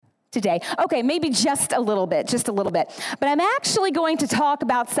today. Okay, maybe just a little bit. But I'm actually going to talk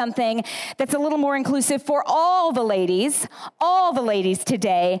about something that's a little more inclusive for all the ladies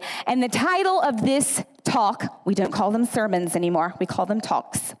today. And the title of this talk, we don't call them sermons anymore, we call them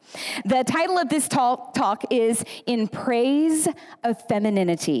talks. The title of this talk is In Praise of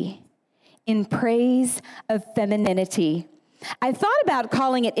Femininity. In Praise of Femininity. I thought about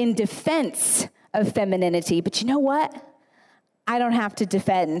calling it In Defense of Femininity, but you know what? I don't have to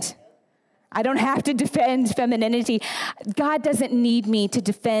defend femininity. God doesn't need me to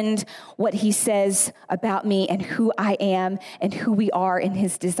defend what he says about me and who I am and who we are in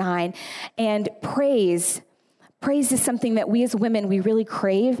his design. And praise is something that we as women, we really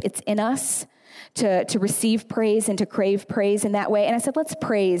crave. It's in us to receive praise and to crave praise in that way. And I said, let's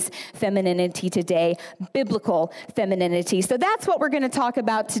praise femininity today, biblical femininity. So that's what we're going to talk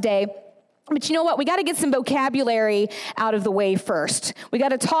about today. But you know what? We got to get some vocabulary out of the way first. We got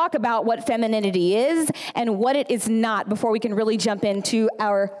to talk about what femininity is and what it is not before we can really jump into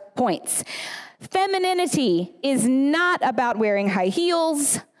our points. Femininity is not about wearing high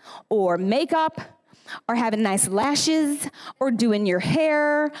heels or makeup or having nice lashes or doing your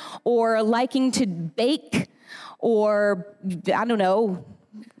hair or liking to bake or, I don't know,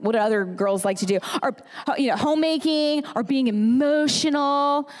 what do other girls like to do? Or, homemaking or being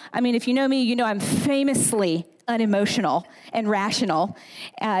emotional. I mean, if you know me, you know I'm famously unemotional and rational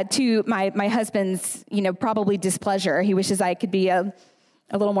to my husband's, probably displeasure. He wishes I could be a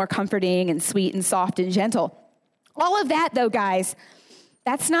little more comforting and sweet and soft and gentle. All of that, though, guys,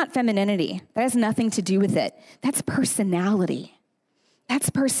 that's not femininity. That has nothing to do with it. That's personality.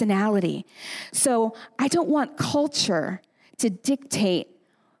 So I don't want culture to dictate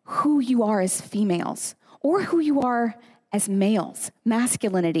who you are as females or who you are as males,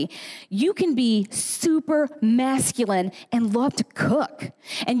 masculinity. You can be super masculine and love to cook.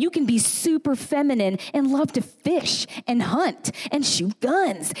 And you can be super feminine and love to fish and hunt and shoot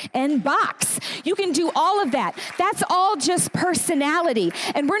guns and box. You can do all of that. That's all just personality.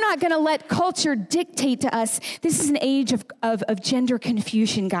 And we're not going to let culture dictate to us. This is an age of gender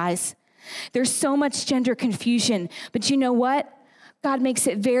confusion, guys. There's so much gender confusion. But you know what? God makes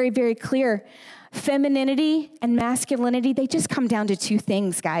it very, very clear. Femininity and masculinity, they just come down to two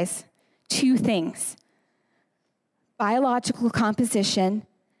things, guys. Two things. Biological composition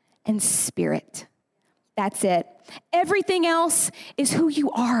and spirit. That's it. Everything else is who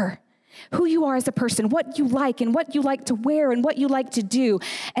you are as a person, what you like and what you like to wear and what you like to do.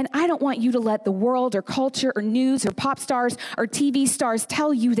 And I don't want you to let the world or culture or news or pop stars or TV stars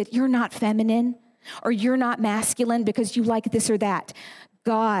tell you that you're not feminine or you're not masculine because you like this or that.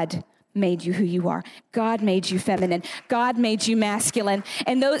 God made you who you are. God made you feminine. God made you masculine.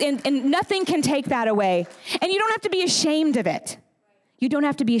 And nothing can take that away. And you don't have to be ashamed of it.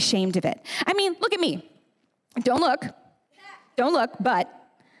 I mean, look at me. Don't look, but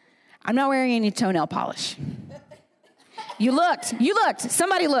I'm not wearing any toenail polish. You looked.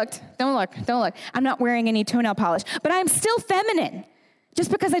 Somebody looked. Don't look. I'm not wearing any toenail polish, but I'm still feminine. Just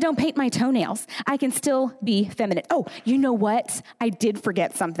because I don't paint my toenails, I can still be feminine. Oh, you know what? I did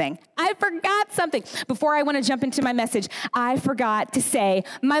forget something. Before I want to jump into my message, I forgot to say,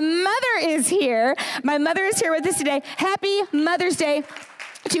 my mother is here. My mother is here with us today. Happy Mother's Day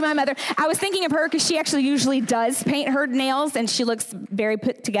to my mother. I was thinking of her because she actually usually does paint her nails and she looks very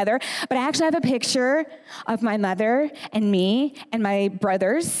put together. But I actually have a picture of my mother and me and my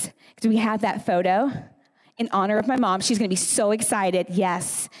brothers because we have that photo. In honor of my mom. She's going to be so excited.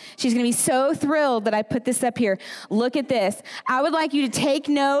 Yes. She's going to be so thrilled that I put this up here. Look at this. I would like you to take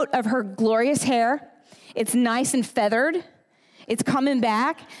note of her glorious hair. It's nice and feathered. It's coming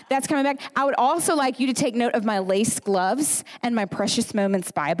back. That's coming back. I would also like you to take note of my lace gloves and my Precious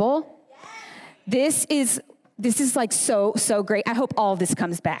Moments Bible. This is like so great. I hope all this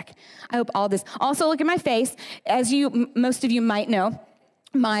comes back. Also, look at my face. As most of you might know,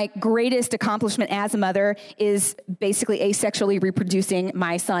 my greatest accomplishment as a mother is basically asexually reproducing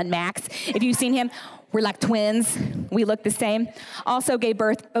my son, Max. If you've seen him, we're like twins. We look the same. Also gave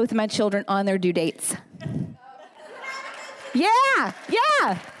birth both of my children on their due dates. Yeah.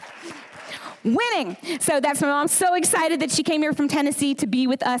 Winning. So that's my mom. So excited that she came here from Tennessee to be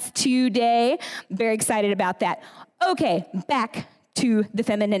with us today. Very excited about that. Okay, back to the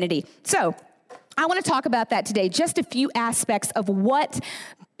femininity. So I want to talk about that today, just a few aspects of what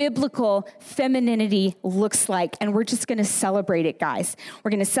biblical femininity looks like, and we're just going to celebrate it, guys.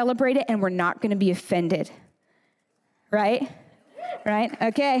 We're going to celebrate it, and we're not going to be offended, right?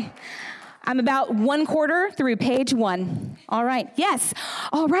 Okay. I'm about 1/4 through page 1. All right. Yes.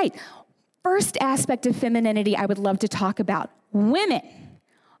 All right. First aspect of femininity I would love to talk about. Women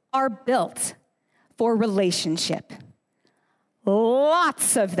are built for relationship.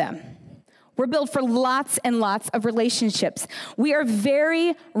 Lots of them. We're built for lots and lots of relationships. We are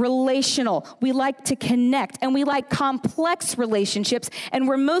very relational. We like to connect, and we like complex relationships, and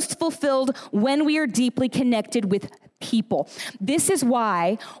we're most fulfilled when we are deeply connected with people. This is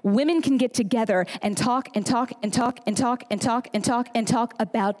why women can get together and talk and talk and talk and talk and talk and talk and talk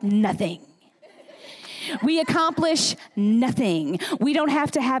about nothing. We accomplish nothing. We don't have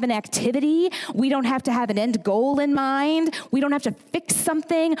to have an activity. We don't have to have an end goal in mind. We don't have to fix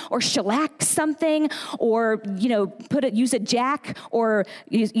something or shellac something or, use a jack or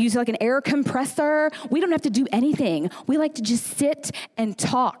use like an air compressor. We don't have to do anything. We like to just sit and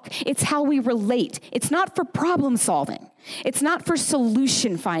talk. It's how we relate. It's not for problem solving. It's not for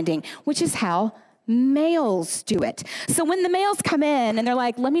solution finding, which is how males do it. So when the males come in and they're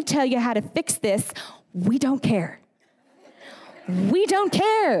like, let me tell you how to fix this, we don't care. We don't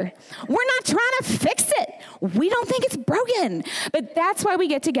care. We're not trying to fix it. We don't think it's broken. But that's why we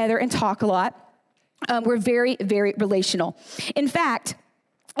get together and talk a lot. We're very, very relational. In fact,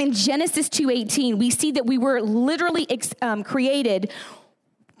 in Genesis 2:18, we see that we were literally created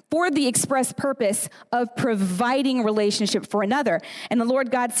for the express purpose of providing relationship for another. And the Lord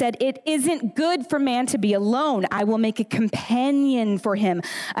God said, it isn't good for man to be alone. I will make a companion for him,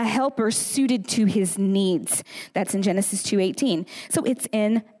 a helper suited to his needs. That's in Genesis 2:18. So it's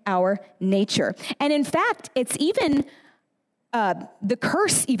in our nature. And in fact, it's even, the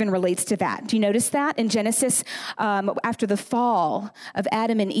curse even relates to that. Do you notice that? In Genesis, after the fall of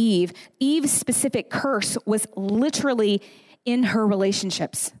Adam and Eve, Eve's specific curse was literally in her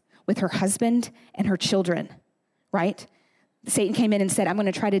relationships with her husband and her children, right? Satan came in and said, I'm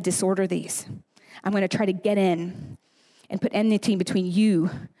going to try to disorder these. I'm going to try to get in and put enmity between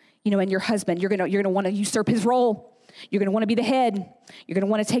you, and your husband. You're going to want to usurp his role. You're going to want to be the head. You're going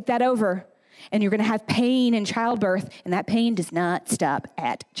to want to take that over. And you're going to have pain in childbirth, and that pain does not stop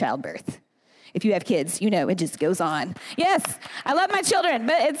at childbirth. If you have kids, it just goes on. Yes, I love my children,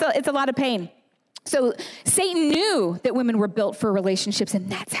 but it's a lot of pain. So Satan knew that women were built for relationships, and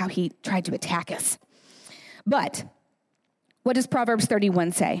that's how he tried to attack us. But what does Proverbs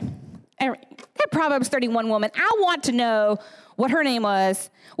 31 say? That Proverbs 31 woman, I want to know what her name was,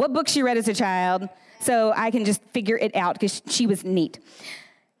 what book she read as a child, so I can just figure it out because she was neat.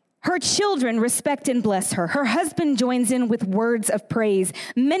 Her children respect and bless her. Her husband joins in with words of praise.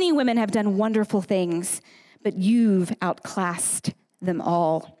 Many women have done wonderful things, but you've outclassed them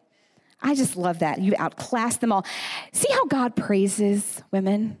all. I just love that. You outclassed them all. See how God praises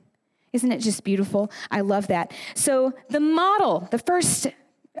women? Isn't it just beautiful? I love that. So the first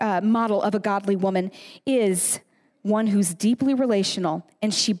model of a godly woman is one who's deeply relational,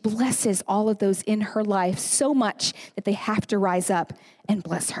 and she blesses all of those in her life so much that they have to rise up and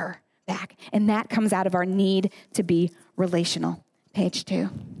bless her back. And that comes out of our need to be relational. Page 2.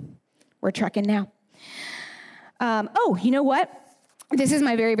 We're trucking now. You know what? This is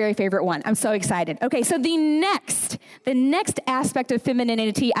my very, very favorite one. I'm so excited. Okay, so the next aspect of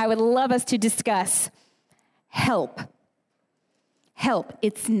femininity I would love us to discuss, help. Help.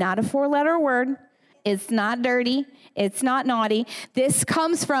 It's not a 4-letter word. It's not dirty. It's not naughty. This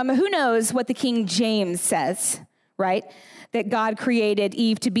comes from, who knows what the King James says, right? That God created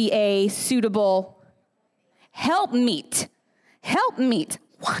Eve to be a suitable helpmeet. Helpmeet.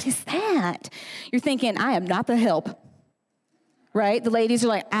 What is that? You're thinking, I am not the help. Right? The ladies are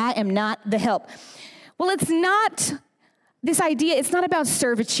like, I am not the help. Well, it's not this idea. It's not about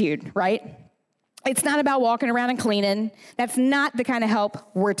servitude, right? It's not about walking around and cleaning. That's not the kind of help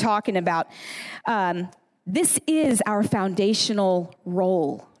we're talking about. This is our foundational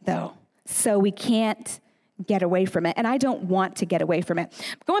role, though. So we can't get away from it. And I don't want to get away from it.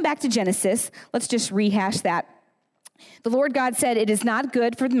 Going back to Genesis, let's just rehash that. The Lord God said, it is not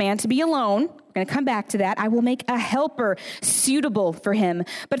good for the man to be alone. We're going to come back to that. I will make a helper suitable for him.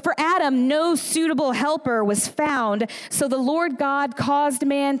 But for Adam, no suitable helper was found. So the Lord God caused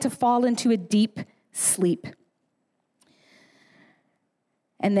man to fall into a deep sleep.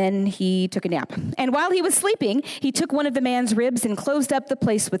 And then he took a nap. And while he was sleeping, he took one of the man's ribs and closed up the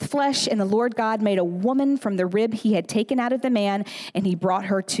place with flesh. And the Lord God made a woman from the rib he had taken out of the man, and he brought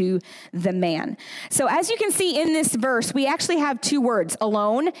her to the man. So as you can see in this verse, we actually have 2 words,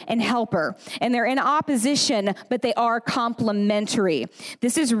 alone and helper. And they're in opposition, but they are complementary.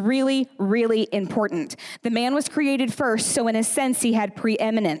 This is really, really important. The man was created first, so in a sense, he had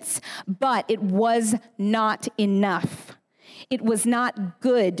preeminence. But it was not enough. It was not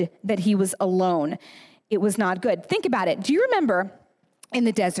good that he was alone. It was not good. Think about it. Do you remember in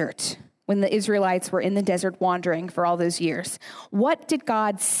the desert when the Israelites were in the desert wandering for all those years, what did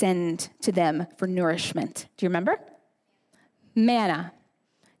God send to them for nourishment? Do you remember? Manna.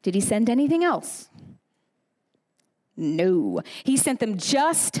 Did he send anything else? No. He sent them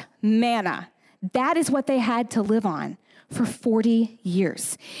just manna. That is what they had to live on for 40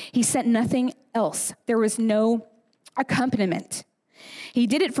 years. He sent nothing else. There was no accompaniment. He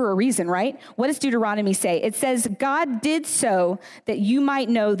did it for a reason, right? What does Deuteronomy say? It says, God did so that you might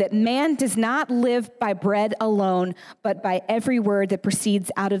know that man does not live by bread alone, but by every word that proceeds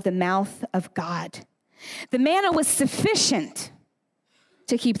out of the mouth of God. The manna was sufficient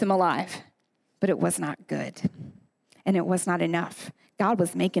to keep them alive, but it was not good, and it was not enough. God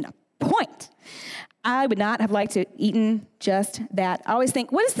was making a point. I would not have liked to have eaten just that. I always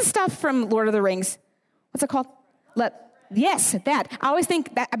think, what is the stuff from Lord of the Rings? What's it called? Yes, that. I always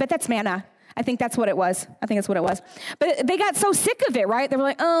think that, I bet that's manna. I think that's what it was. But they got so sick of it, right? They were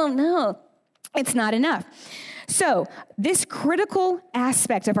like, oh no, it's not enough. So this critical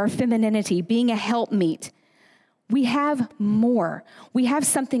aspect of our femininity, being a helpmeet, we have more. We have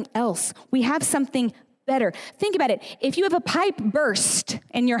something else. We have something better. Think about it. If you have a pipe burst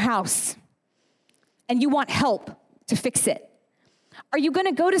in your house and you want help to fix it, are you going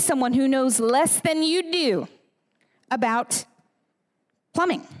to go to someone who knows less than you do about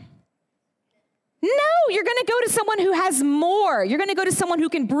plumbing? No, you're going to go to someone who has more. You're going to go to someone who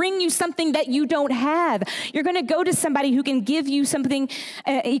can bring you something that you don't have. You're going to go to somebody who can give you something,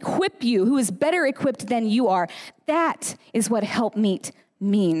 equip you, who is better equipped than you are. That is what helpmeet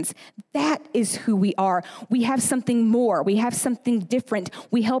means. That is who we are. We have something more. We have something different.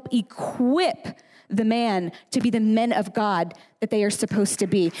 We help equip the man to be the men of God that they are supposed to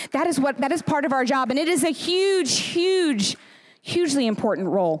be. That is part of our job, and it is a hugely important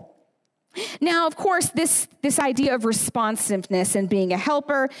role. Now, of course, this idea of responsiveness and being a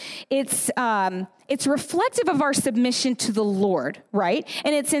helper, it's reflective of our submission to the Lord, right?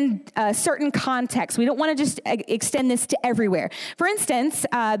 And it's in a certain context. We don't want to just extend this to everywhere. For instance,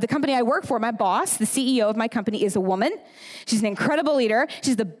 the company I work for, my boss, the CEO of my company, is a woman. She's an incredible leader.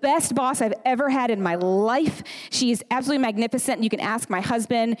 She's the best boss I've ever had in my life. She is absolutely magnificent. You can ask my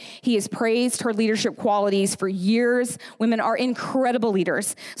husband. He has praised her leadership qualities for years. Women are incredible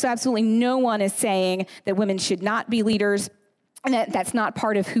leaders. So absolutely no one is saying that women should not be leaders. And that's not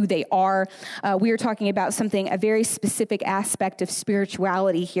part of who they are. We are talking about a very specific aspect of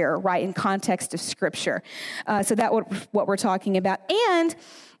spirituality here, right, in context of Scripture. So that's what we're talking about. And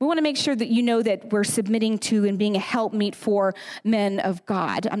we want to make sure that you know that we're submitting to and being a helpmeet for men of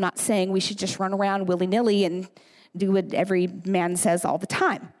God. I'm not saying we should just run around willy-nilly and do what every man says all the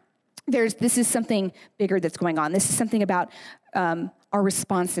time. This is something bigger that's going on. This is something about our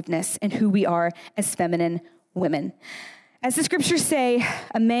responsiveness and who we are as feminine women. As the scriptures say,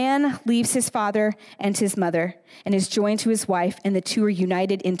 a man leaves his father and his mother and is joined to his wife, and the two are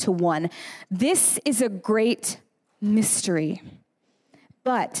united into one. This is a great mystery,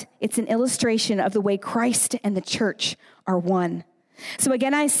 but it's an illustration of the way Christ and the church are one. So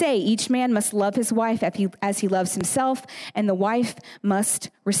again, I say, each man must love his wife as he loves himself, and the wife must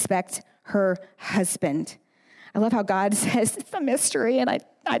respect her husband. I love how God says it's a mystery, and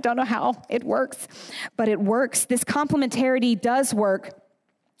I don't know how it works, but it works. This complementarity does work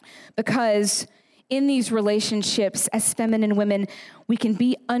because in these relationships as feminine women, we can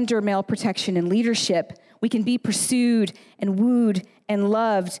be under male protection and leadership. We can be pursued and wooed and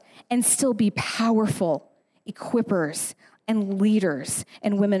loved and still be powerful equippers and leaders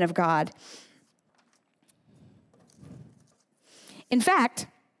and women of God. In fact,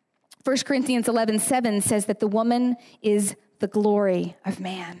 1 Corinthians 11:7 says that the woman is the glory of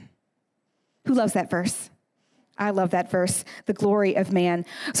man. Who loves that verse? I love that verse, the glory of man.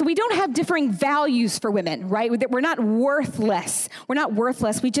 So we don't have differing values for women, right? We're not worthless.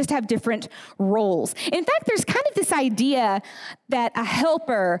 We just have different roles. In fact, there's kind of this idea that a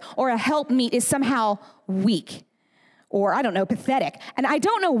helper or a helpmeet is somehow weak, or I don't know, pathetic. And I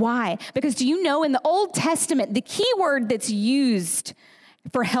don't know why, because do you know in the Old Testament, the key word that's used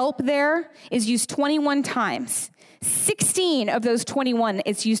for help there is used 21 times. 16 of those 21,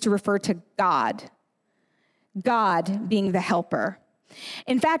 it's used to refer to God. God being the helper.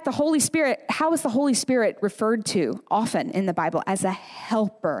 In fact, the Holy Spirit, how is the Holy Spirit referred to often in the Bible? As a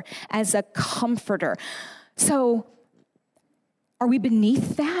helper, as a comforter. So are we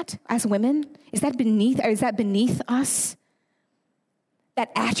beneath that as women? Is that beneath us?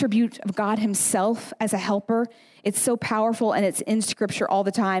 That attribute of God himself as a helper, it's so powerful and it's in Scripture all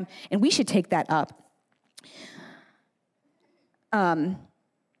the time, and we should take that up.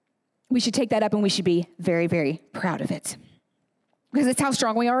 We should take that up and we should be very, very proud of it. because it's how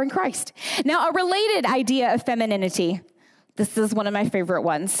strong we are in Christ. Now, a related idea of femininity. This is one of my favorite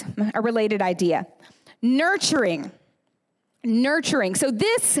ones. A related idea. Nurturing. Nurturing. So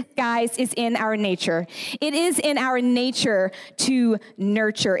this, guys, is in our nature. It is in our nature to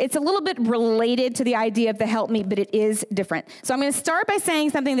nurture. It's a little bit related to the idea of the help me, but it is different. So I'm going to start by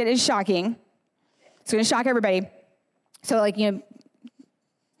saying something that is shocking. It's going to shock everybody. So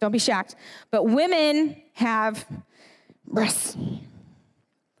don't be shocked. But women have breasts.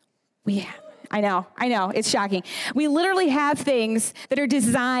 I know, it's shocking. We literally have things that are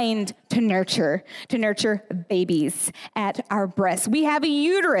designed to nurture babies at our breasts. We have a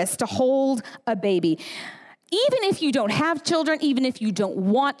uterus to hold a baby. Even if you don't have children, even if you don't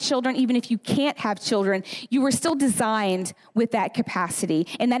want children, even if you can't have children, you were still designed with that capacity,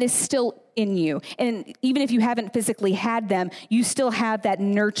 and that is still in you. And even if you haven't physically had them, you still have that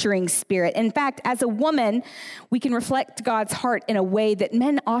nurturing spirit. In fact, as a woman, we can reflect God's heart in a way that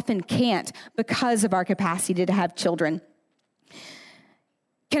men often can't because of our capacity to have children.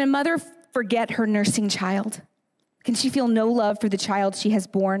 Can a mother forget her nursing child? Can she feel no love for the child she has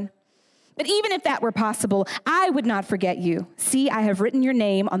borne? But even if that were possible, I would not forget you. See, I have written your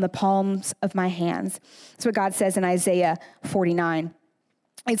name on the palms of my hands. That's what God says in Isaiah 49.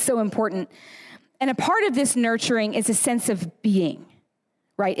 It's so important. And a part of this nurturing is a sense of being,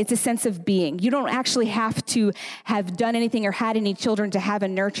 right? It's a sense of being. You don't actually have to have done anything or had any children to have a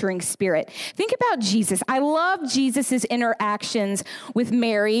nurturing spirit. Think about Jesus. I love Jesus's interactions with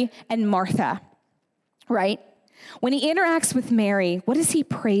Mary and Martha, right? When he interacts with Mary, what does he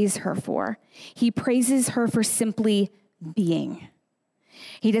praise her for? He praises her for simply being.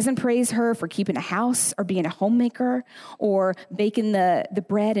 He doesn't praise her for keeping a house or being a homemaker or baking the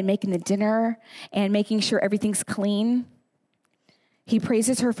bread and making the dinner and making sure everything's clean. He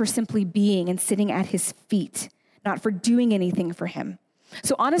praises her for simply being and sitting at his feet, not for doing anything for him.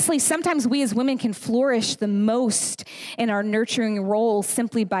 So honestly, sometimes we as women can flourish the most in our nurturing role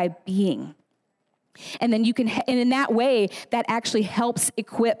simply by being. And then and in that way, that actually helps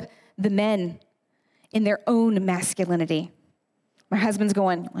equip the men in their own masculinity. My husband's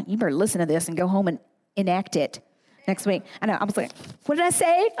going, well, you better listen to this and go home and enact it next week. I know, I was like, what did I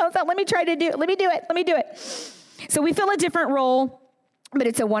say? Let me do it. So we fill a different role, but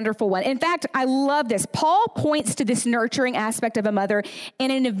it's a wonderful one. In fact, I love this. Paul points to this nurturing aspect of a mother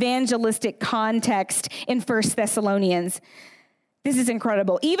in an evangelistic context in 1 Thessalonians. This is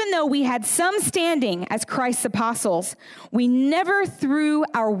incredible. Even though we had some standing as Christ's apostles, we never threw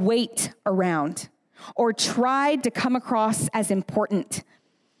our weight around or tried to come across as important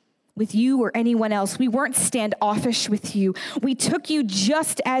with you or anyone else. We weren't standoffish with you. We took you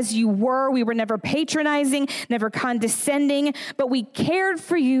just as you were. We were never patronizing, never condescending, but we cared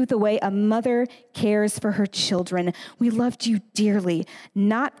for you the way a mother cares for her children. We loved you dearly,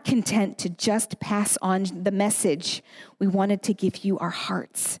 not content to just pass on the message. We wanted to give you our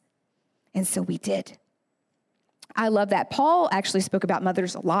hearts, and so we did. I love that. Paul actually spoke about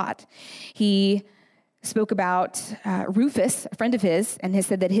mothers a lot. He spoke about Rufus, a friend of his, and has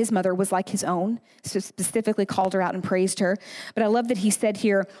said that his mother was like his own, so specifically called her out and praised her. But I love that he said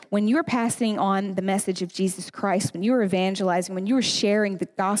here, when you're passing on the message of Jesus Christ, when you're evangelizing, when you're sharing the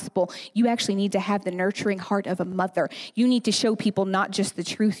gospel, you actually need to have the nurturing heart of a mother. You need to show people not just the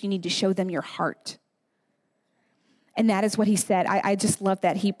truth, you need to show them your heart. And that is what he said. I just love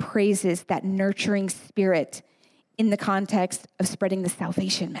that. He praises that nurturing spirit in the context of spreading the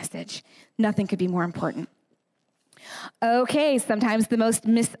salvation message. Nothing could be more important. Okay, sometimes the most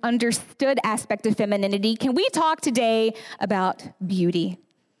misunderstood aspect of femininity. Can we talk today about beauty?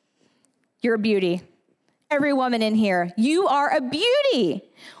 You're a beauty. Every woman in here, you are a beauty.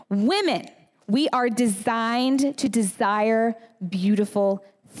 Women, we are designed to desire beautiful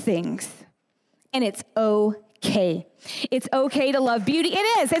things. And it's okay. It's okay to love beauty.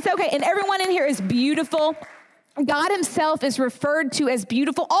 It is. It's okay. And everyone in here is beautiful. God himself is referred to as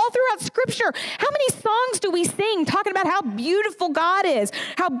beautiful all throughout Scripture. How many songs do we sing talking about how beautiful God is,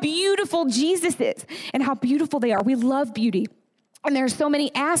 how beautiful Jesus is, and how beautiful they are? We love beauty. And there are so many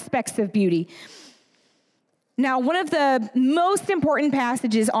aspects of beauty. Now, one of the most important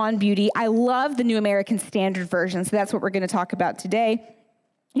passages on beauty, I love the New American Standard Version, so that's what we're going to talk about today.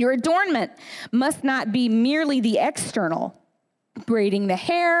 Your adornment must not be merely the external, braiding the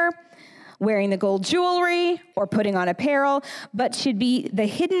hair, wearing the gold jewelry, or putting on apparel, but should be the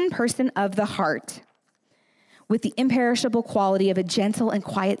hidden person of the heart. with the imperishable quality of a gentle and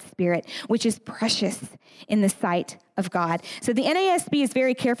quiet spirit, which is precious in the sight of God. So the NASB is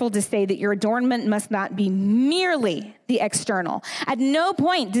very careful to say that your adornment must not be merely the external. At no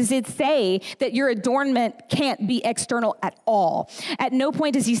point does it say that your adornment can't be external at all. At no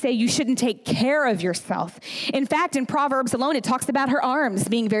point does he say you shouldn't take care of yourself. In fact, in Proverbs alone, it talks about her arms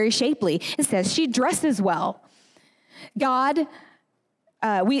being very shapely. It says she dresses well. God,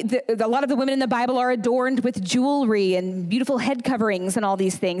 a lot of the women in the Bible are adorned with jewelry and beautiful head coverings and all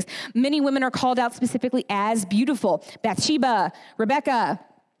these things. Many women are called out specifically as beautiful. Bathsheba, Rebecca,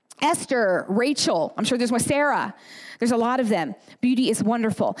 Esther, Rachel. I'm sure there's more. Sarah. There's a lot of them. Beauty is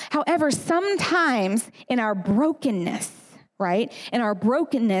wonderful. However, sometimes in our brokenness, right? In our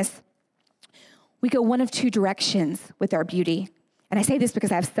brokenness, we go one of two directions with our beauty. And I say this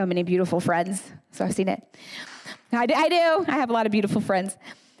because I have so many beautiful friends, so I've seen it. I do. I have a lot of beautiful friends.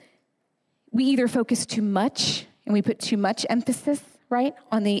 We either focus too much and we put too much emphasis, right,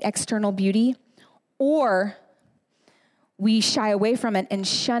 on the external beauty, or we shy away from it and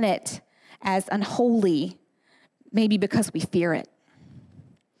shun it as unholy, maybe because we fear it.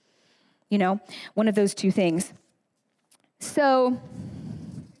 You know, one of those two things. So,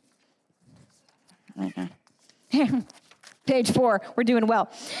 page 4, we're doing well.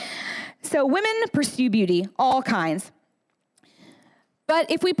 So women pursue beauty, all kinds. But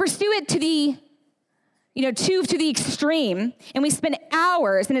if we pursue it to the, to the extreme, and we spend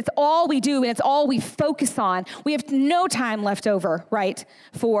hours, and it's all we do, and it's all we focus on, we have no time left over, right,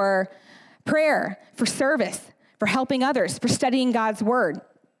 for prayer, for service, for helping others, for studying God's word.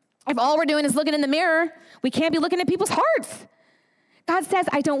 If all we're doing is looking in the mirror, we can't be looking at people's hearts. God says,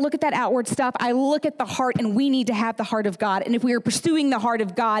 I don't look at that outward stuff. I look at the heart, and we need to have the heart of God. And if we are pursuing the heart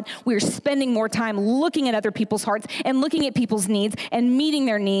of God, we are spending more time looking at other people's hearts and looking at people's needs and meeting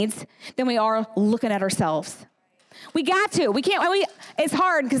their needs than we are looking at ourselves. We got to. We can't. It's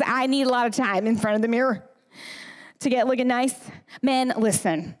hard because I need a lot of time in front of the mirror to get looking nice. Men,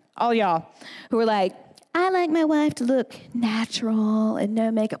 listen, all y'all who are like, I like my wife to look natural and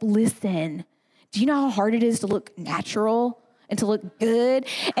no makeup. Listen, do you know how hard it is to look natural and to look good?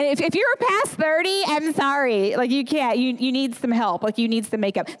 And if you're past 30, I'm sorry. Like, you can't. You need some help. Like, you need some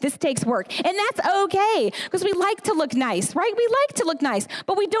makeup. This takes work. And that's okay, because we like to look nice, right? We like to look nice,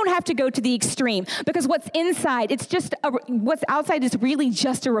 but we don't have to go to the extreme, because what's inside, what's outside is really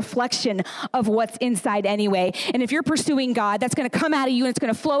just a reflection of what's inside anyway. And if you're pursuing God, that's going to come out of you, and it's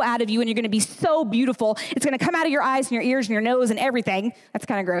going to flow out of you, and you're going to be so beautiful. It's going to come out of your eyes and your ears and your nose and everything. That's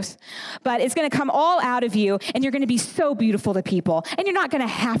kind of gross. But it's going to come all out of you, and you're going to be so beautiful to people, and you're not going to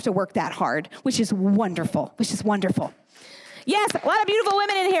have to work that hard, which is wonderful, Yes, a lot of beautiful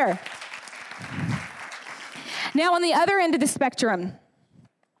women in here. Now, on the other end of the spectrum,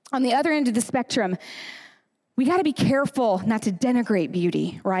 we got to be careful not to denigrate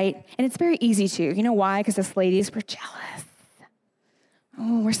beauty, right? And it's very easy to. You know why? Because us ladies, we're jealous.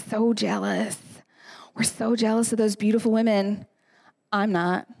 Oh, we're so jealous. We're so jealous of those beautiful women. I'm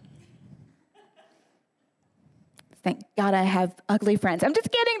not. Thank God I have ugly friends. I'm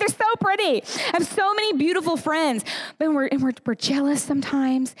just kidding. They're so pretty. I have so many beautiful friends. But we're jealous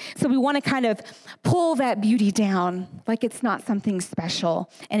sometimes. So we want to kind of pull that beauty down like it's not something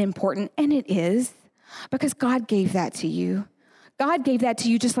special and important. And it is, because God gave that to you. God gave that to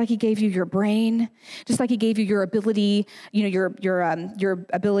you just like he gave you your brain, just like he gave you your ability, your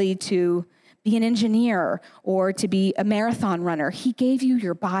ability to be an engineer or to be a marathon runner. He gave you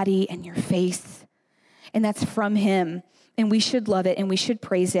your body and your face. And that's from him. And we should love it, and we should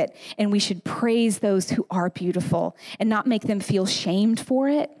praise it, and we should praise those who are beautiful and not make them feel shamed for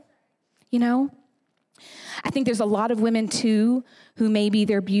it, I think there's a lot of women, too, who maybe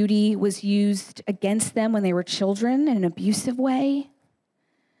their beauty was used against them when they were children in an abusive way.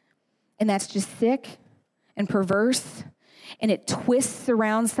 And that's just sick and perverse, and it twists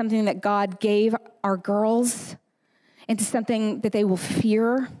around something that God gave our girls into something that they will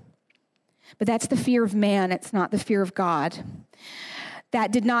fear. But that's the fear of man. It's not the fear of God.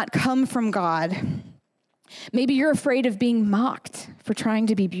 That did not come from God. Maybe you're afraid of being mocked for trying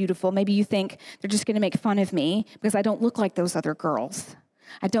to be beautiful. Maybe you think they're just going to make fun of me because I don't look like those other girls.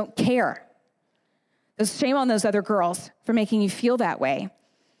 I don't care. Shame on those other girls for making you feel that way.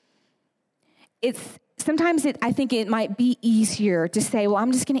 I think it might be easier to say, well,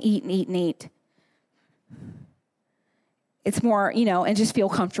 I'm just going to eat and eat and eat. It's more, and just feel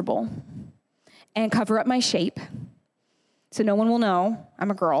comfortable. And cover up my shape so no one will know I'm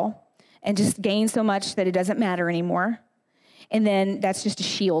a girl, and just gain so much that it doesn't matter anymore. And then that's just a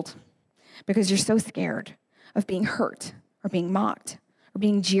shield, because you're so scared of being hurt or being mocked or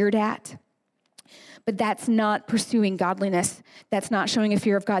being jeered at. But that's not pursuing godliness. That's not showing a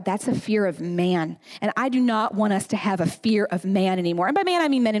fear of God. That's a fear of man. And I do not want us to have a fear of man anymore. And by man, I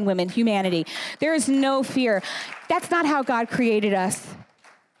mean men and women, humanity. There is no fear. That's not how God created us.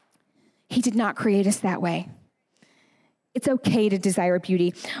 He did not create us that way. It's okay to desire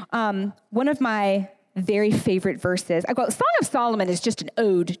beauty. One of my very favorite verses, Song of Solomon is just an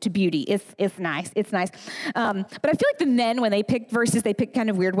ode to beauty. It's nice. But I feel like the men, when they pick verses, they pick kind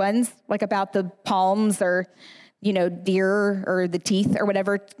of weird ones, like about the palms or, deer or the teeth or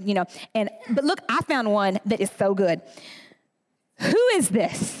whatever, But look, I found one that is so good. Who is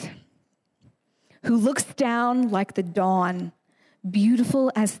this who looks down like the dawn,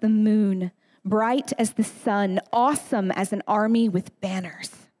 beautiful as the moon, bright as the sun, awesome as an army with banners?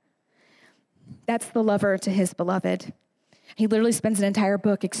 That's the lover to his beloved. He literally spends an entire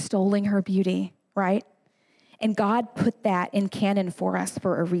book extolling her beauty, right? And God put that in canon for us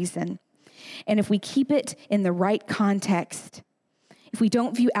for a reason. And if we keep it in the right context, if we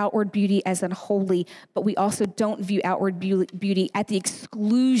don't view outward beauty as unholy, but we also don't view outward beauty at the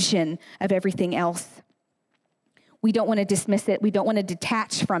exclusion of everything else, we don't want to dismiss it. We don't want to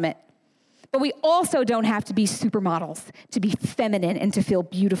detach from it. But we also don't have to be supermodels to be feminine and to feel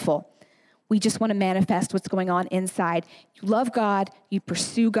beautiful. We just want to manifest what's going on inside. You love God, you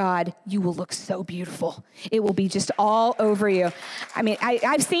pursue God, you will look so beautiful. It will be just all over you. I mean,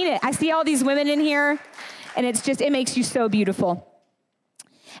 I've seen it. I see all these women in here, and it makes you so beautiful.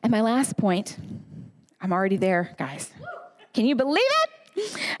 And my last point, I'm already there, guys. Can you believe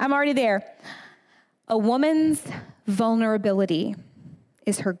it? I'm already there. A woman's vulnerability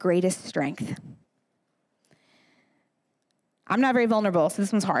is her greatest strength. I'm not very vulnerable, so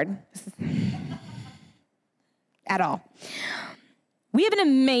this one's hard. At all. We have an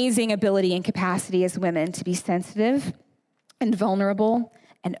amazing ability and capacity as women to be sensitive and vulnerable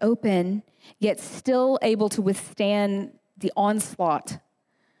and open, yet still able to withstand the onslaught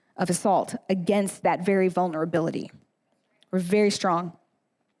of assault against that very vulnerability. We're very strong.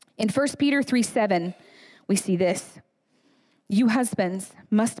 In 1 Peter 3:7, we see this. You husbands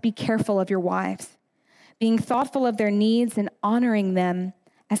must be careful of your wives, being thoughtful of their needs and honoring them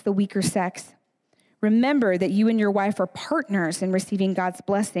as the weaker sex. Remember that you and your wife are partners in receiving God's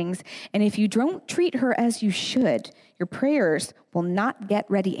blessings, and if you don't treat her as you should, your prayers will not get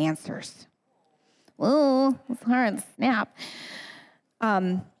ready answers. Whoa, that's hard, snap.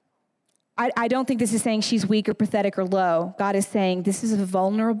 I don't think this is saying she's weak or pathetic or low. God is saying this is a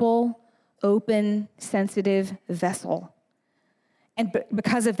vulnerable, open, sensitive vessel. And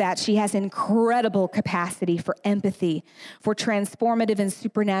because of that, she has incredible capacity for empathy, for transformative and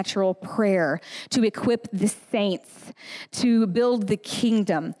supernatural prayer, to equip the saints, to build the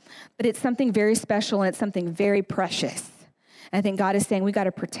kingdom. But it's something very special and it's something very precious. And I think God is saying we've got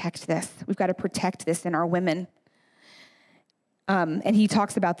to protect this. We've got to protect this in our women. And he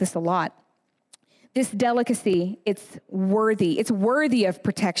talks about this a lot. This delicacy, it's worthy. It's worthy of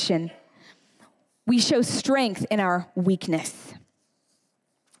protection. We show strength in our weakness.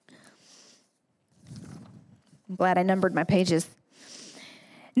 I'm glad I numbered my pages.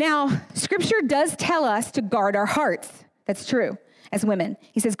 Now, Scripture does tell us to guard our hearts. That's true, as women.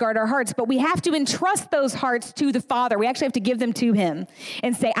 He says guard our hearts, but we have to entrust those hearts to the Father. We actually have to give them to him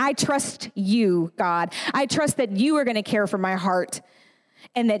and say, I trust you, God. I trust that you are going to care for my heart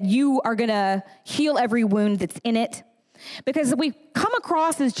and that you are going to heal every wound that's in it. Because we come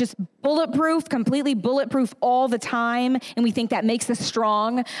across as just bulletproof, completely bulletproof all the time, and we think that makes us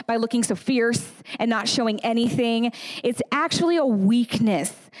strong by looking so fierce and not showing anything. It's actually a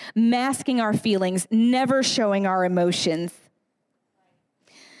weakness, masking our feelings, never showing our emotions.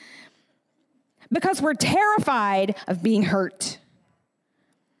 Because we're terrified of being hurt.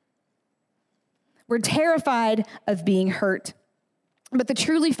 We're terrified of being hurt. But the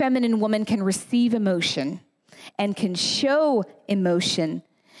truly feminine woman can receive emotion and can show emotion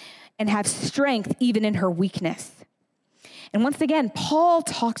and have strength even in her weakness. And once again, Paul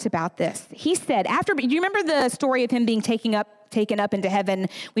talks about this. He said, do you remember the story of him being taken up into heaven?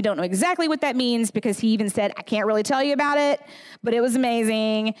 We don't know exactly what that means because he even said, I can't really tell you about it, but it was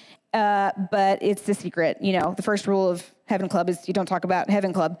amazing. But it's the secret. You know, the first rule of Heaven Club is you don't talk about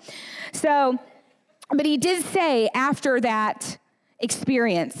Heaven Club. So, but he did say after that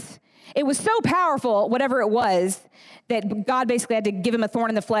experience, it was so powerful, whatever it was, that God basically had to give him a thorn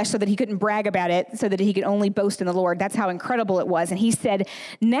in the flesh so that he couldn't brag about it, so that he could only boast in the Lord. That's how incredible it was. And he said,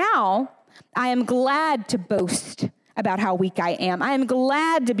 now I am glad to boast about how weak I am. I am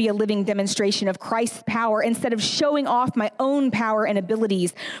glad to be a living demonstration of Christ's power instead of showing off my own power and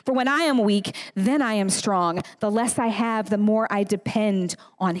abilities. For when I am weak, then I am strong. The less I have, the more I depend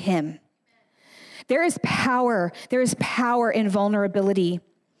on him. There is power. There is power in vulnerability.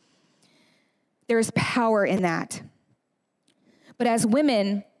 There is power in that. But as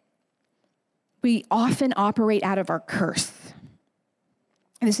women, we often operate out of our curse.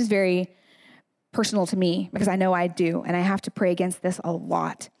 And this is very personal to me because I know I do, and I have to pray against this a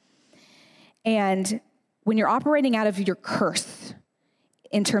lot. And when you're operating out of your curse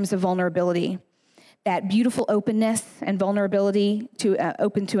in terms of vulnerability, that beautiful openness and vulnerability to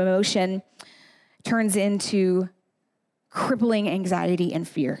open to emotion turns into crippling anxiety and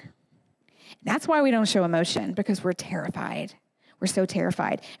fear. That's why we don't show emotion, because we're terrified. We're so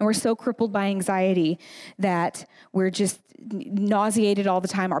terrified. And we're so crippled by anxiety that we're just nauseated all the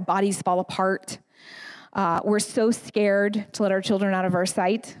time. Our bodies fall apart. We're so scared to let our children out of our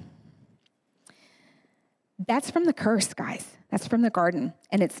sight. That's from the curse, guys. That's from the garden.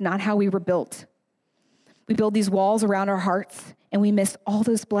 And it's not how we were built. We build these walls around our hearts, and we miss all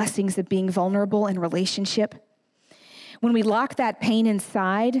those blessings of being vulnerable in relationship. When we lock that pain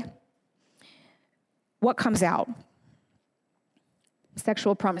inside, what comes out?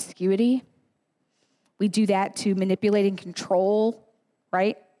 Sexual promiscuity. We do that to manipulate and control,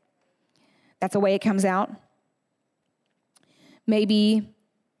 right? That's the way it comes out. Maybe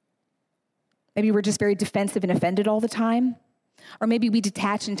we're just very defensive and offended all the time. Or maybe we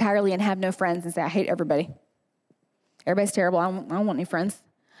detach entirely and have no friends and say, I hate everybody. Everybody's terrible. I don't want any friends.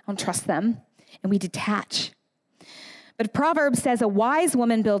 I don't trust them. And we detach. But Proverbs says, a wise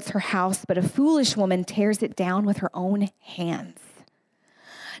woman builds her house, but a foolish woman tears it down with her own hands.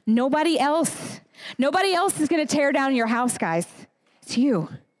 Nobody else is going to tear down your house, guys. It's you.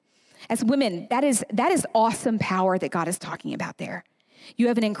 As women, that is awesome power that God is talking about there. You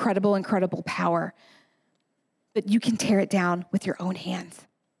have an incredible, incredible power, but you can tear it down with your own hands.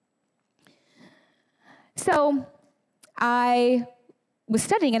 So I was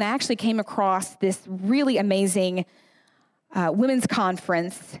studying, and I actually came across this really amazing women's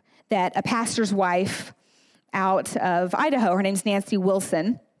conference that a pastor's wife out of Idaho, her name's Nancy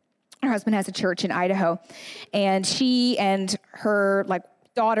Wilson. Her husband has a church in Idaho, and she and her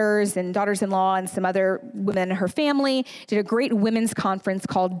daughters and daughters-in-law and some other women in her family did a great women's conference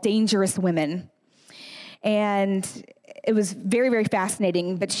called Dangerous Women. And it was very, very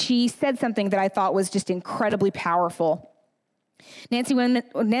fascinating, but she said something that I thought was just incredibly powerful. Nancy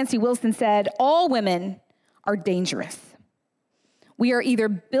Wilson said, all women are dangerous. We are either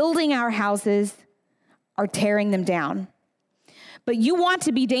building our houses or tearing them down. But you want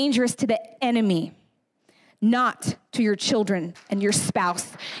to be dangerous to the enemy, not to your children and your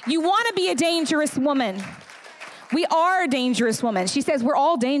spouse. You want to be a dangerous woman. We are a dangerous woman. She says we're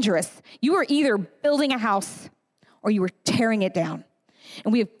all dangerous. You are either building a house or you are tearing it down.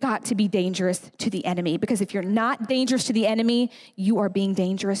 And we have got to be dangerous to the enemy, because if you're not dangerous to the enemy, you are being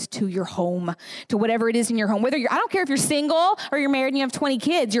dangerous to your home, to whatever it is in your home. I don't care if you're single or you're married and you have 20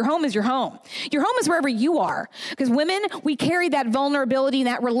 kids, your home is your home. Your home is wherever you are. Because women, we carry that vulnerability and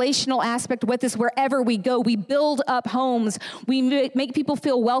that relational aspect with us wherever we go. We build up homes. We make people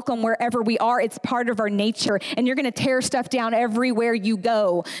feel welcome wherever we are. It's part of our nature. And you're going to tear stuff down everywhere you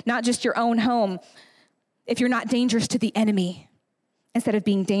go, not just your own home, if you're not dangerous to the enemy, instead of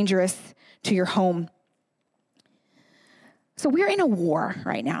being dangerous to your home. So we're in a war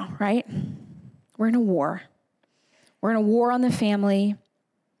right now, right? We're in a war. We're in a war on the family.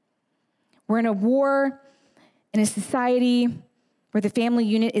 We're in a war in a society where the family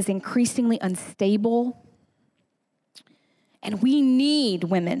unit is increasingly unstable. And we need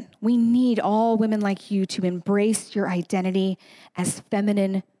women. We need all women like you to embrace your identity as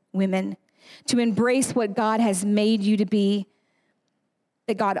feminine women, to embrace what God has made you to be,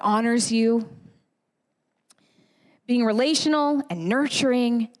 that God honors you. Being relational and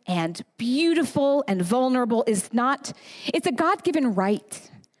nurturing and beautiful and vulnerable it's a God-given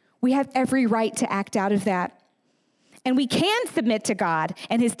right. We have every right to act out of that. And we can submit to God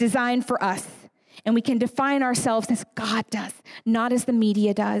and his design for us. And we can define ourselves as God does, not as the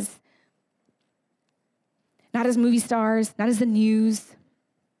media does, not as movie stars, not as the news,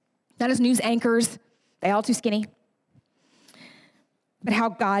 not as news anchors. They're all too skinny. But how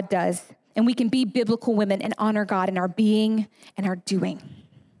God does. And we can be biblical women and honor God in our being and our doing.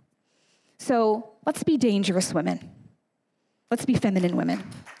 So let's be dangerous women. Let's be feminine women,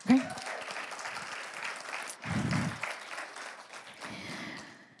 okay?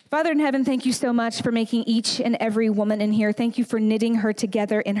 Father in heaven, thank you so much for making each and every woman in here. Thank you for knitting her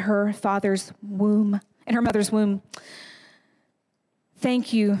together in her father's womb, in her mother's womb.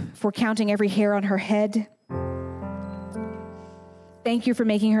 Thank you for counting every hair on her head. Thank you for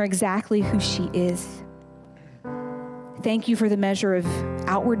making her exactly who she is. Thank you for the measure of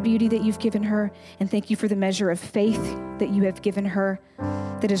outward beauty that you've given her. And thank you for the measure of faith that you have given her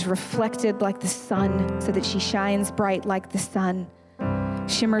that is reflected like the sun so that she shines bright like the sun,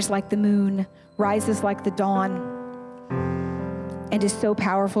 shimmers like the moon, rises like the dawn, and is so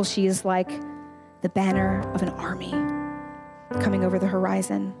powerful she is like the banner of an army coming over the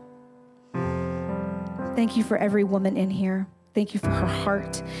horizon. Thank you for every woman in here. Thank you for her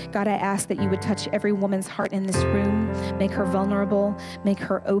heart. God, I ask that you would touch every woman's heart in this room, make her vulnerable, make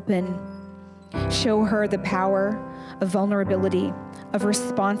her open, show her the power of vulnerability, of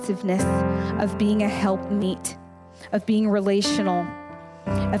responsiveness, of being a helpmeet, of being relational,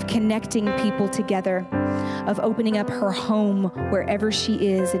 of connecting people together, of opening up her home wherever she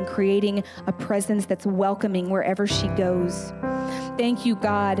is and creating a presence that's welcoming wherever she goes. Thank you,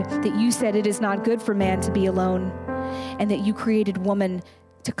 God, that you said it is not good for man to be alone, and that you created woman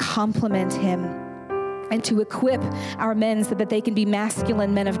to complement him and to equip our men so that they can be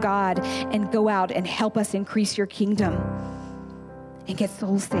masculine men of God and go out and help us increase your kingdom and get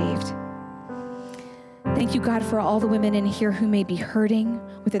souls saved. Thank you, God, for all the women in here who may be hurting,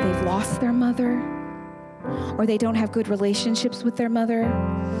 whether they've lost their mother, or they don't have good relationships with their mother,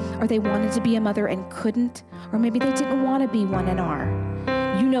 or they wanted to be a mother and couldn't, or maybe they didn't want to be one and are.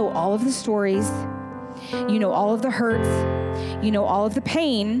 You know all of the stories. You know all of the hurts. You know all of the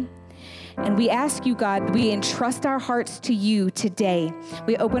pain. And we ask you, God, we entrust our hearts to you today.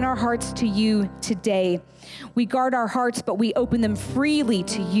 We open our hearts to you today. We guard our hearts, but we open them freely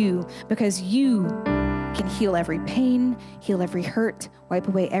to you because you can heal every pain, heal every hurt, wipe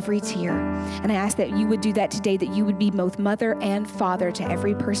away every tear. And I ask that you would do that today, that you would be both mother and father to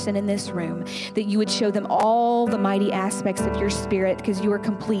every person in this room, that you would show them all the mighty aspects of your spirit because you are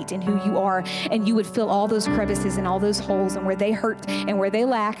complete in who you are, and you would fill all those crevices and all those holes, and where they hurt and where they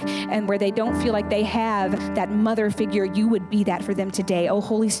lack and where they don't feel like they have that mother figure, you would be that for them today. Oh,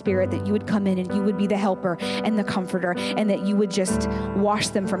 Holy Spirit, that you would come in and you would be the helper and the comforter, and that you would just wash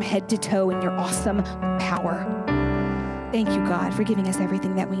them from head to toe in your awesome power. Thank you, God, for giving us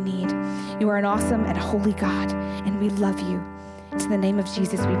everything that we need. You are an awesome and holy God, and we love you. It's in the name of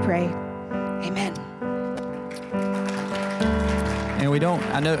Jesus we pray. Amen. And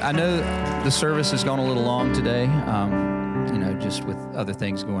I know the service has gone a little long today, just with other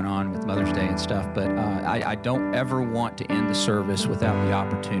things going on with Mother's Day and stuff, but I don't ever want to end the service without the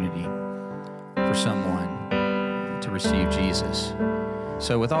opportunity for someone to receive Jesus.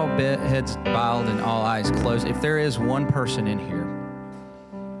 So with all heads bowed and all eyes closed, if there is one person in here,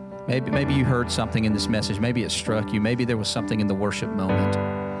 maybe you heard something in this message, maybe it struck you, maybe there was something in the worship moment,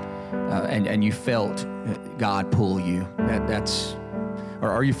 and you felt God pull you.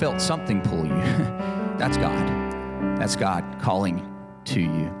 Or you felt something pull you. That's God. That's God calling to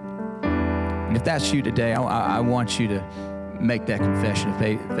you. And if that's you today, I want you to make that confession of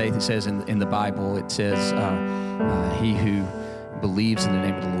faith. It says in the Bible, it says, he who believes in the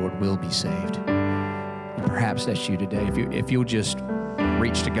name of the Lord will be saved. And perhaps that's you today. If you'll just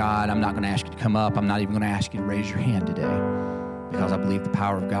reach to God, I'm not going to ask you to come up. I'm not even going to ask you to raise your hand today, because I believe the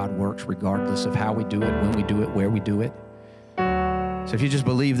power of God works regardless of how we do it, when we do it, where we do it. So if you just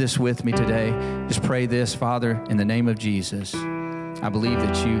believe this with me today, just pray this: Father, in the name of Jesus, I believe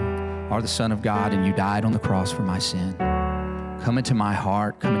that you are the Son of God and you died on the cross for my sin. Come into my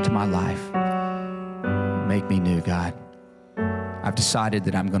heart, come into my life. Make me new, God. I've decided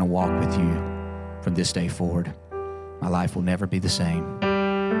that I'm going to walk with you from this day forward. My life will never be the same.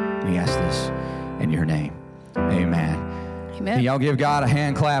 We ask this in your name. Amen. Amen. Can y'all give God a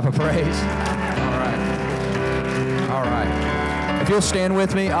hand clap of praise? All right. If you'll stand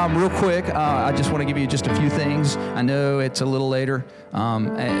with me real quick, I just want to give you just a few things. I know it's a little later,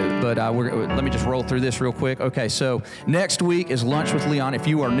 but let me just roll through this real quick. Okay, so next week is Lunch with Leon. If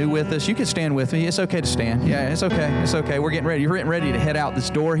you are new with us, you can stand with me. It's okay to stand. Yeah, it's okay. It's okay. We're getting ready. You're getting ready to head out this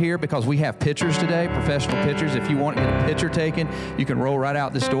door here because we have pictures today, professional pictures. If you want to get a picture taken, you can roll right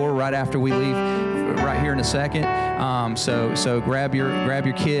out this door right after we leave, right here in a second. So grab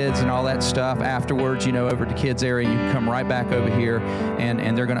your kids and all that stuff afterwards, over to the kids area. You can come right back over here,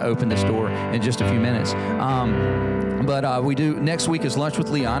 and they're going to open this door in just a few minutes. But we do, next week is Lunch with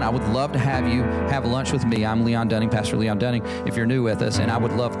Leon. I would love to have you have lunch with me. I'm Leon Dunning, Pastor Leon Dunning, if you're new with us, and I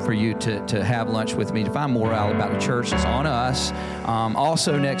would love for you to have lunch with me to find more out about the church. It's on us.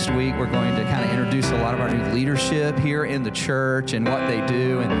 Also next week, we're going to kind of introduce a lot of our new leadership here in the church and what they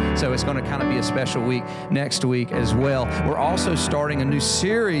do, and so it's going to kind of be a special week next week as well. We're also starting a new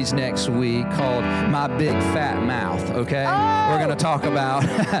series next week called My Big Fat Mouth, okay? We're going to talk about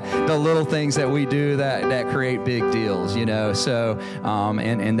the little things that we do that create big deals. meals, so,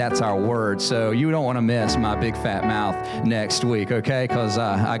 and that's our word. So you don't want to miss my big fat mouth next week, okay? Because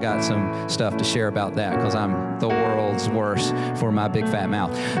I got some stuff to share about that, because I'm the world's worst for my big fat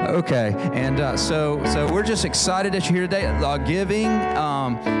mouth. Okay, and so we're just excited that you're here today. Giving,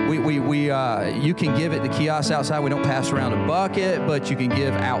 you can give at the kiosk outside. We don't pass around a bucket, but you can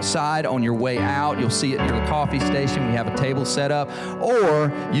give outside on your way out. You'll see it near the coffee station. We have a table set up.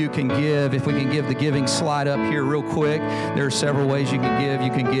 Or you can give, if we can give the giving slide up here real quick, there are several ways you can give.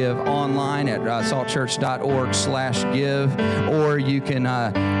 You can give online at saltchurch.org/give, or you can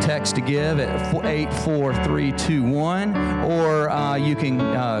text to give at 84321, or you can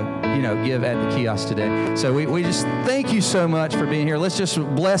give at the kiosk today. So we just thank you so much for being here. Let's just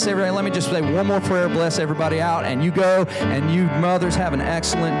bless everybody. Let me just say one more prayer, bless everybody out, and you go, and you mothers have an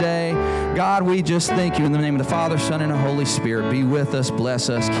excellent day. God, we just thank you in the name of the Father, Son, and the Holy Spirit. Be with us, bless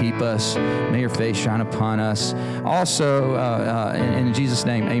us, keep us. May your face shine upon us. Also, in Jesus'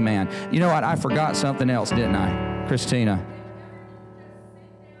 name, amen. You know what? I forgot something else, didn't I, Christina?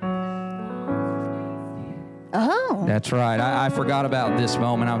 Oh. That's right. I forgot about this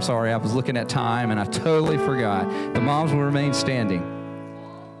moment. I'm sorry. I was looking at time, and I totally forgot. The moms will remain standing.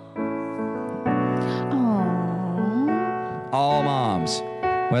 Aww. All moms,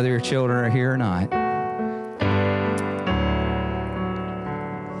 whether your children are here or not.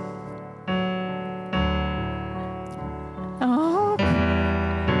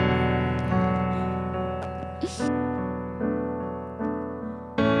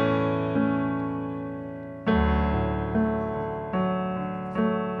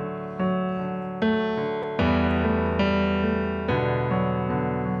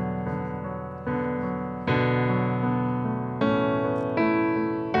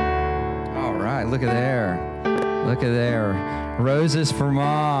 Look at there. Look at there. Roses for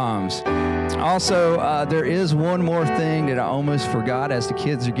moms. Also, there is one more thing that I almost forgot as the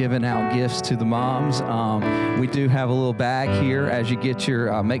kids are giving out gifts to the moms. We do have a little bag here as you get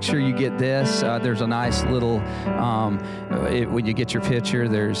your, make sure you get this. There's a nice little, when you get your picture,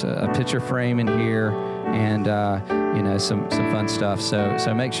 there's a picture frame in here and, some fun stuff.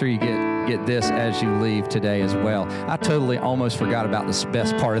 So make sure you get this as you leave today as well. I totally almost forgot about this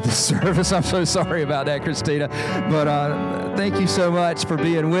best part of the service. I'm so sorry about that, Christina. But thank you so much for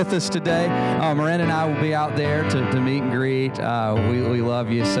being with us today. Miranda and I will be out there to meet and greet. We love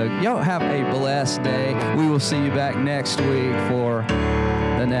you. So y'all have a blessed day. We will see you back next week for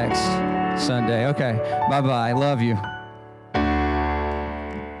the next Sunday. Okay, bye-bye. Love you.